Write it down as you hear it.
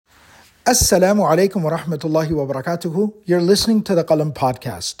Assalamu alaikum wa rahmatullahi wa barakatuhu. You're listening to the Qalam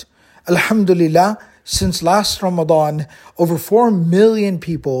podcast. Alhamdulillah, since last Ramadan, over 4 million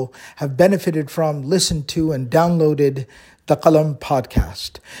people have benefited from, listened to, and downloaded the Qalam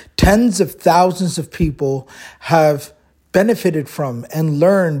podcast. Tens of thousands of people have benefited from and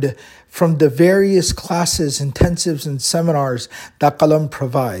learned from the various classes, intensives, and seminars that Qalam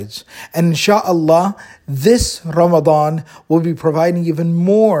provides. And inshaAllah, this Ramadan will be providing even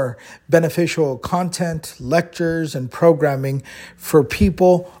more beneficial content, lectures, and programming for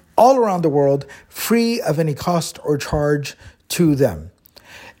people all around the world, free of any cost or charge to them.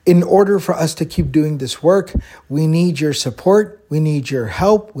 In order for us to keep doing this work, we need your support, we need your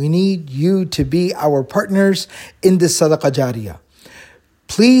help, we need you to be our partners in this Sadaqah Jariyah.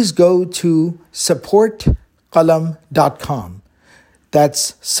 Please go to supportqalam.com.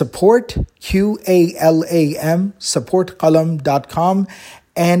 That's support, Qalam, supportqalam.com,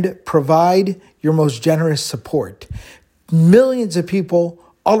 and provide your most generous support. Millions of people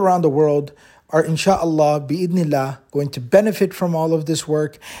all around the world are insha'Allah, bi'idnillah, going to benefit from all of this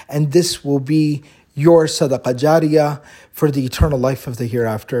work, and this will be your sadaqah jariyah for the eternal life of the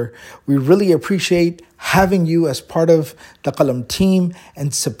hereafter. We really appreciate having you as part of the Qalam team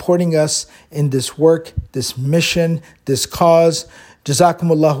and supporting us in this work, this mission, this cause.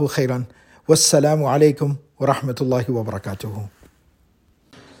 Jazakumullahu khairan. Wassalamu alaikum wa rahmatullahi wa barakatuhu.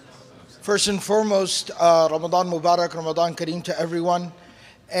 First and foremost, Ramadan Mubarak, Ramadan Kareem to everyone.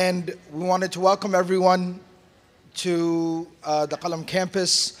 And we wanted to welcome everyone to the Qalam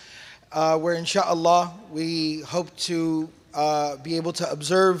campus, where inshaAllah we hope to be able to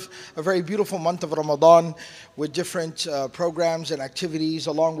observe a very beautiful month of Ramadan with different programs and activities,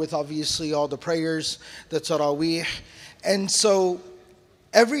 along with obviously all the prayers, the Taraweeh. And so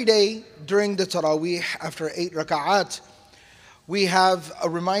every day during the Taraweeh, after 8 raka'at, we have a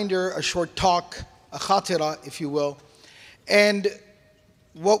reminder, a short talk, a khatira, if you will. And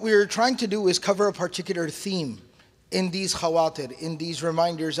what we're trying to do is cover a particular theme in these khawatir, in these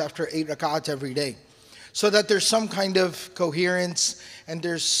reminders after 8 rak'at every day, so that there's some kind of coherence and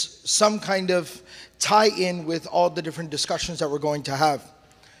there's some kind of tie-in with all the different discussions that we're going to have.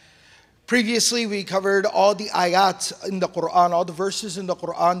 Previously, we covered all the ayat in the Quran, all the verses in the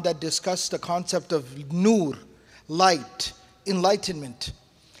Quran that discuss the concept of nur, light, enlightenment.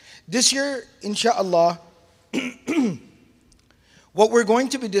 This year, inshaAllah, what we're going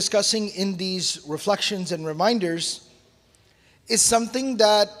to be discussing in these reflections and reminders is something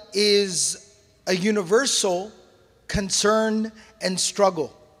that is a universal concern and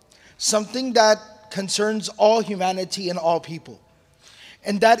struggle, something that concerns all humanity and all people.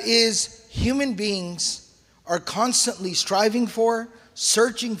 And that is, human beings are constantly striving for,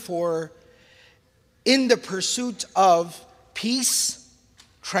 searching for, in the pursuit of peace,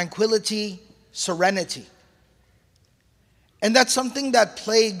 tranquility, serenity. And that's something that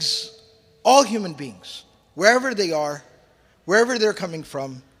plagues all human beings, wherever they are, wherever they're coming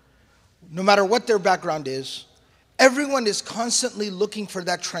from, no matter what their background is. Everyone is constantly looking for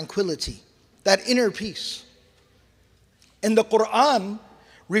that tranquility, that inner peace. And the Quran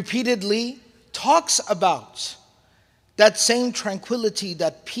repeatedly talks about that same tranquility,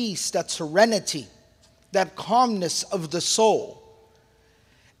 that peace, that serenity, that calmness of the soul.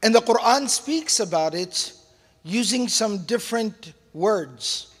 And the Quran speaks about it using some different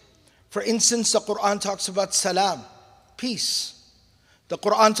words. For instance, the Quran talks about salam, peace. The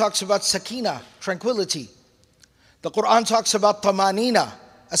Quran talks about sakina, tranquility. The Quran talks about tamanina,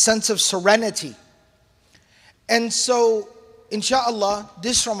 a sense of serenity. And so, inshallah,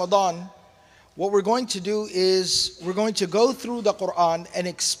 this Ramadan, what we're going to do is we're going to go through the Quran and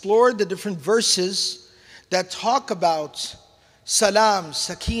explore the different verses that talk about salam,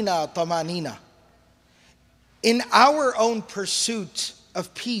 sakina, tamanina, in our own pursuit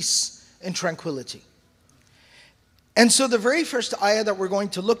of peace and tranquility. And so the very first ayah that we're going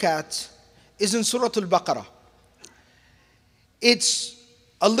to look at is in Surah Al-Baqarah. It's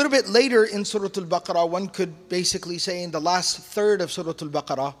a little bit later in Surah Al-Baqarah, one could basically say in the last third of Surah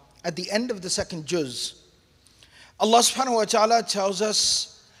Al-Baqarah, at the end of the second juz. Allah subhanahu wa ta'ala tells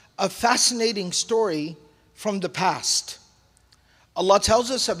us a fascinating story from the past. Allah tells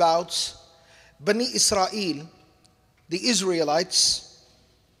us about Bani Israel, the Israelites,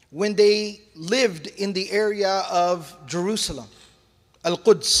 when they lived in the area of Jerusalem,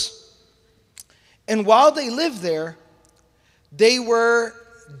 Al-Quds. And while they lived there, they were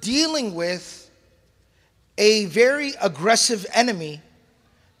dealing with a very aggressive enemy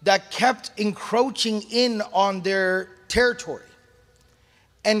that kept encroaching in on their territory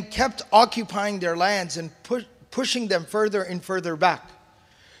and kept occupying their lands and pushing them further and further back,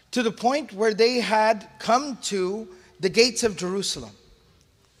 to the point where they had come to the gates of Jerusalem.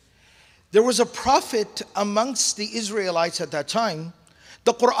 There was a prophet amongst the Israelites at that time.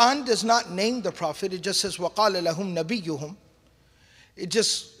 The Quran does not name the prophet. It just says, وَقَالَ لَهُمْ نَبِيُّهُمْ. It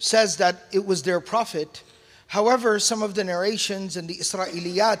just says that it was their prophet. However, some of the narrations and the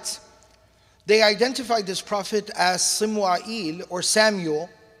Israeliyat, they identified this prophet as Simu'il or Samuel.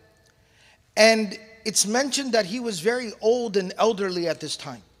 And it's mentioned that he was very old and elderly at this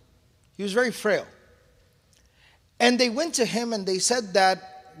time. He was very frail. And they went to him and they said that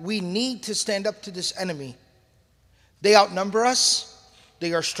we need to stand up to this enemy. They outnumber us.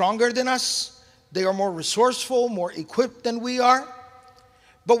 They are stronger than us. They are more resourceful, more equipped than we are.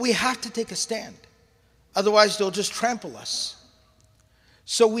 But we have to take a stand. Otherwise, they'll just trample us.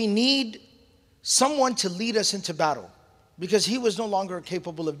 So we need someone to lead us into battle, because he was no longer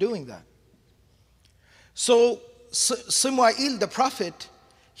capable of doing that. So Simu'il, the prophet,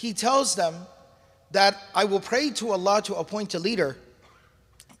 he tells them that I will pray to Allah to appoint a leader.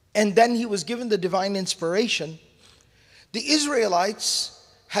 And then he was given the divine inspiration. The Israelites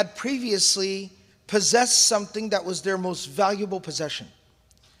had previously possessed something that was their most valuable possession.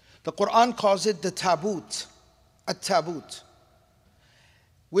 The Quran calls it the tabut, at-tabut,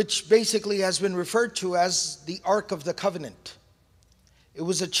 which basically has been referred to as the Ark of the Covenant. It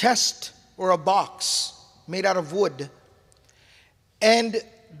was a chest or a box made out of wood. And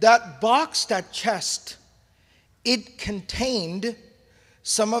that box, that chest, it contained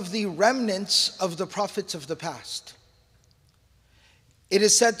some of the remnants of the prophets of the past. It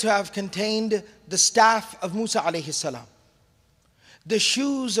is said to have contained the staff of Musa alayhi salam, the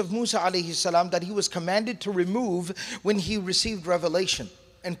shoes of Musa alayhi salam that he was commanded to remove when he received revelation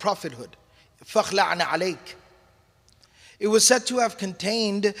and prophethood. فَخْلَعْنَ عَلَيْكَ. It was said to have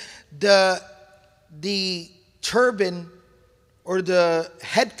contained the turban or the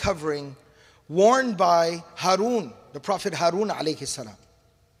head covering worn by Harun, the Prophet Harun alayhi salam.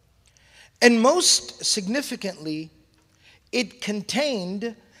 And most significantly, it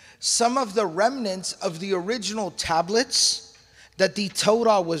contained some of the remnants of the original tablets that the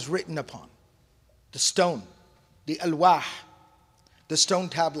Torah was written upon. The stone, the alwah, the stone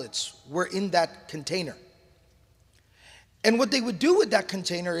tablets were in that container. And what they would do with that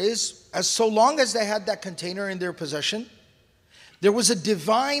container is, as so long as they had that container in their possession, there was a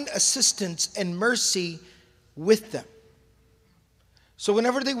divine assistance and mercy with them. So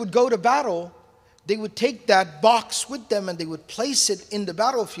whenever they would go to battle, they would take that box with them and they would place it in the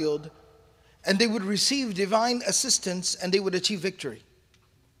battlefield, and they would receive divine assistance and they would achieve victory.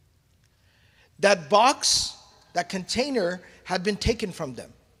 That box, that container had been taken from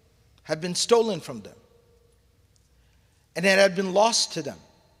them, had been stolen from them, and it had been lost to them.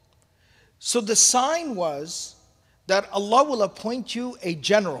 So the sign was that Allah will appoint you a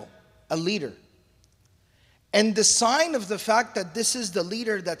general, a leader. And the sign of the fact that this is the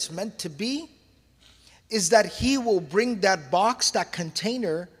leader that's meant to be is that he will bring that box, that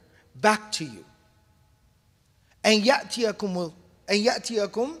container, back to you. And يَأْتِيَكُمْ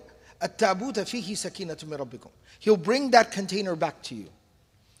التَّابُوتَ فِيهِ سَكِينَةٌ مِّن رَبِّكُمْ. He'll bring that container back to you.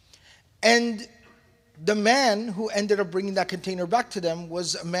 And the man who ended up bringing that container back to them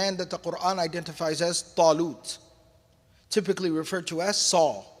was a man that the Quran identifies as Talut, typically referred to as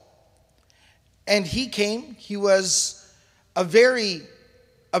Saul. And he came, he was a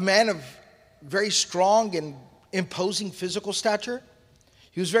man of very strong and imposing physical stature.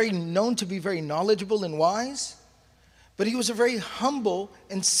 He was known to be very knowledgeable and wise, but he was a very humble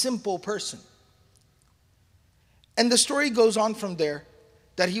and simple person. And the story goes on from there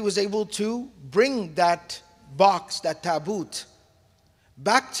that he was able to bring that box, that tabut,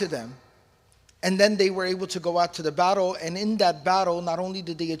 back to them. And then they were able to go out to the battle. And in that battle, not only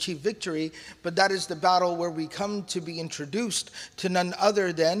did they achieve victory, but that is the battle where we come to be introduced to none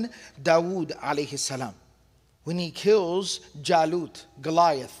other than Dawood alayhi salam, when he kills Jalut,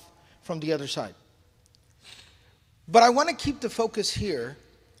 Goliath, from the other side. But I want to keep the focus here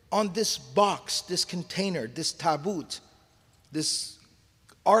on this box, this container, this tabut, this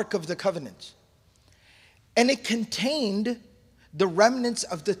Ark of the Covenant. And it contained the remnants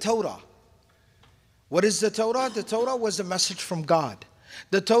of the Torah. What is the Torah? The Torah was a message from God.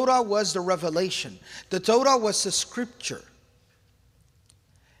 The Torah was the revelation. The Torah was the scripture.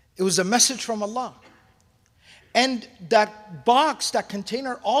 It was a message from Allah. And that box, that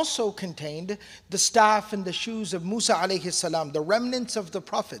container, also contained the staff and the shoes of Musa alayhi salam, the remnants of the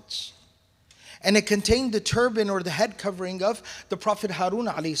prophets. And it contained the turban or the head covering of the Prophet Harun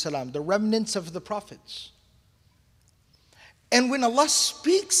alayhi salam, the remnants of the prophets. And when Allah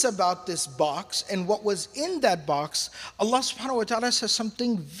speaks about this box and what was in that box, Allah subhanahu wa ta'ala says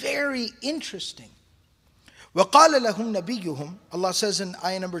something very interesting. وَقَالَ لَهُمْ نَبِيُّهُمْ, Allah says in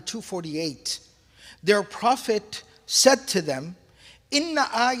ayah number 248, their prophet said to them, إِنَّ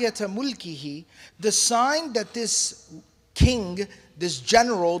آيَةَ مُلْكِهِ, the sign that this king, this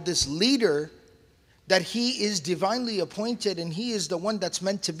general, this leader, that he is divinely appointed and he is the one that's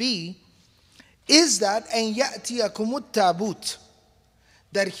meant to be, is that أَن يَأْتِيَكُمُ التَّابُوتِ,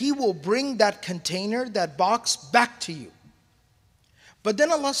 that he will bring that container, that box, back to you. But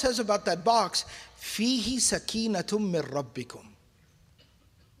then Allah says about that box, فِيهِ سَكِينَةٌ مِّن رَبِّكُمْ.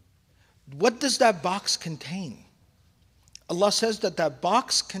 What does that box contain? Allah says that that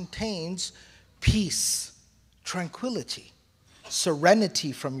box contains peace, tranquility,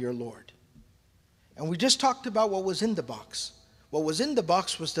 serenity from your Lord. And we just talked about what was in the box. What was in the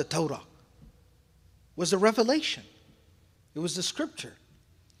box was the Torah, was the revelation. It was the scripture.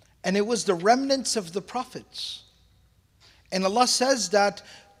 And it was the remnants of the prophets. And Allah says that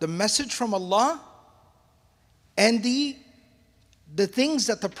the message from Allah and the things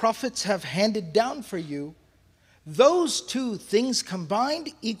that the prophets have handed down for you, those two things combined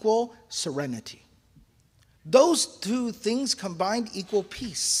equal serenity. Those two things combined equal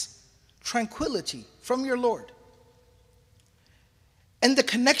peace, tranquility from your Lord. And the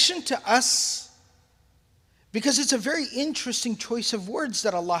connection to us, because it's a very interesting choice of words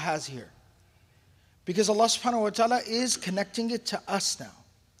that Allah has here. Because Allah subhanahu wa ta'ala is connecting it to us now.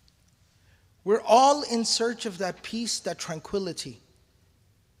 We're all in search of that peace, that tranquility,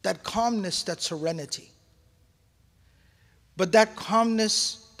 that calmness, that serenity. But that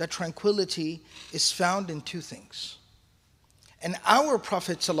calmness, that tranquility is found in two things. And our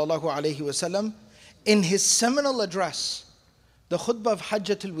Prophet sallallahu alaihi wasallam, in his seminal address, the khutbah of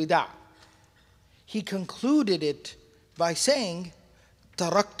Hajjatul Wida', he concluded it by saying,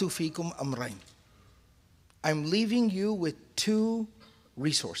 "Taraktu fikum amrayn." I'm leaving you with two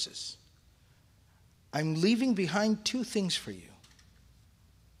resources. I'm leaving behind two things for you.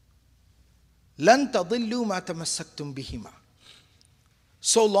 لَن تَضِلُّوا مَا تَمَسَّكْتُمْ بِهِمَا.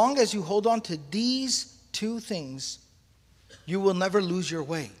 So long as you hold on to these two things, you will never lose your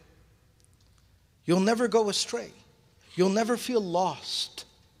way. You'll never go astray. You'll never feel lost.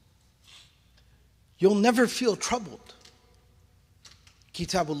 You'll never feel troubled.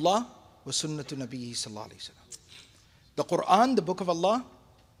 Kitabullah wa sunnatu nabiyyi sallallahu alayhi wa sallam. The Quran, the book of Allah,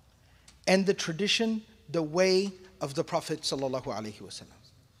 and the tradition, the way of the Prophet sallallahu alayhi wa sallam.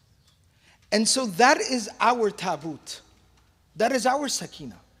 And so that is our tabut. That is our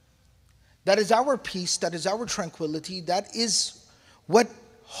sakina. That is our peace. That is our tranquility. That is what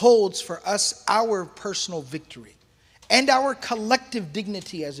holds for us our personal victory and our collective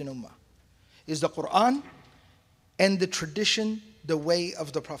dignity as an ummah, is the Quran and the tradition, the way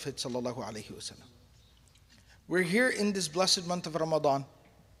of the Prophet sallallahu alaihi wasallam. We're here in this blessed month of Ramadan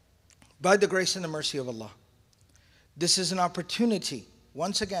by the grace and the mercy of Allah. This is an opportunity,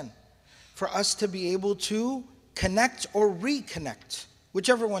 once again, for us to be able to connect or reconnect,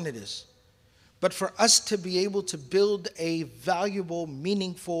 whichever one it is. But for us to be able to build a valuable,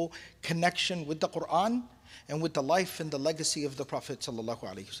 meaningful connection with the Quran and with the life and the legacy of the Prophet sallallahu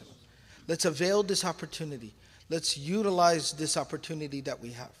alaihi wasallam. Let's avail this opportunity. Let's utilize this opportunity that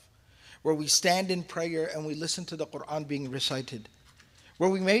we have, where we stand in prayer and we listen to the Quran being recited, where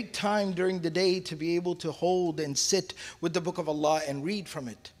we make time during the day to be able to hold and sit with the book of Allah and read from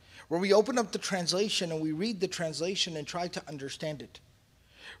it, where we open up the translation and we read the translation and try to understand it,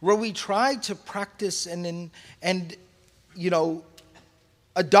 where we try to practice and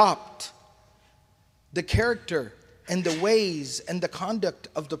adopt the character and the ways and the conduct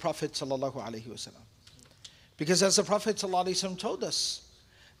of the Prophet sallallahu alaihi wasallam. Because as the Prophet sallallahu alaihi wasallam told us,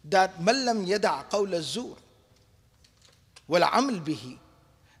 that مَن لَمْ يَدَعْ قَوْلَ الزُّورِ وَالْعَمْلِ بِهِ,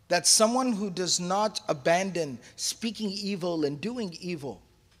 that someone who does not abandon speaking evil and doing evil,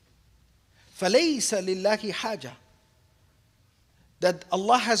 فَلَيْسَ لِلَّهِ حَاجَةٌ, that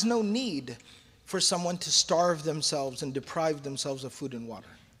Allah has no need for someone to starve themselves and deprive themselves of food and water.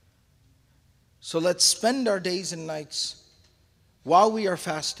 So let's spend our days and nights while we are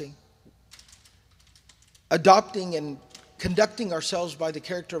fasting, adopting and conducting ourselves by the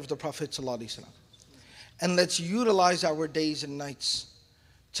character of the Prophet ﷺ. And let's utilize our days and nights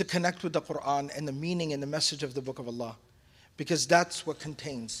to connect with the Quran and the meaning and the message of the Book of Allah, because that's what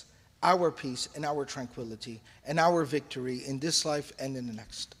contains our peace and our tranquility and our victory in this life and in the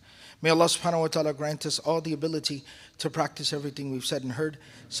next. May Allah subhanahu wa ta'ala grant us all the ability to practice everything we've said and heard.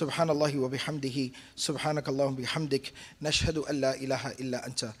 Subhanallahi wa bihamdihi, subhanakallahum bihamdik, nashhadu an la ilaha illa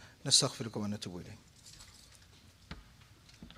anta, nastaghfiruka wa natubu ilayk.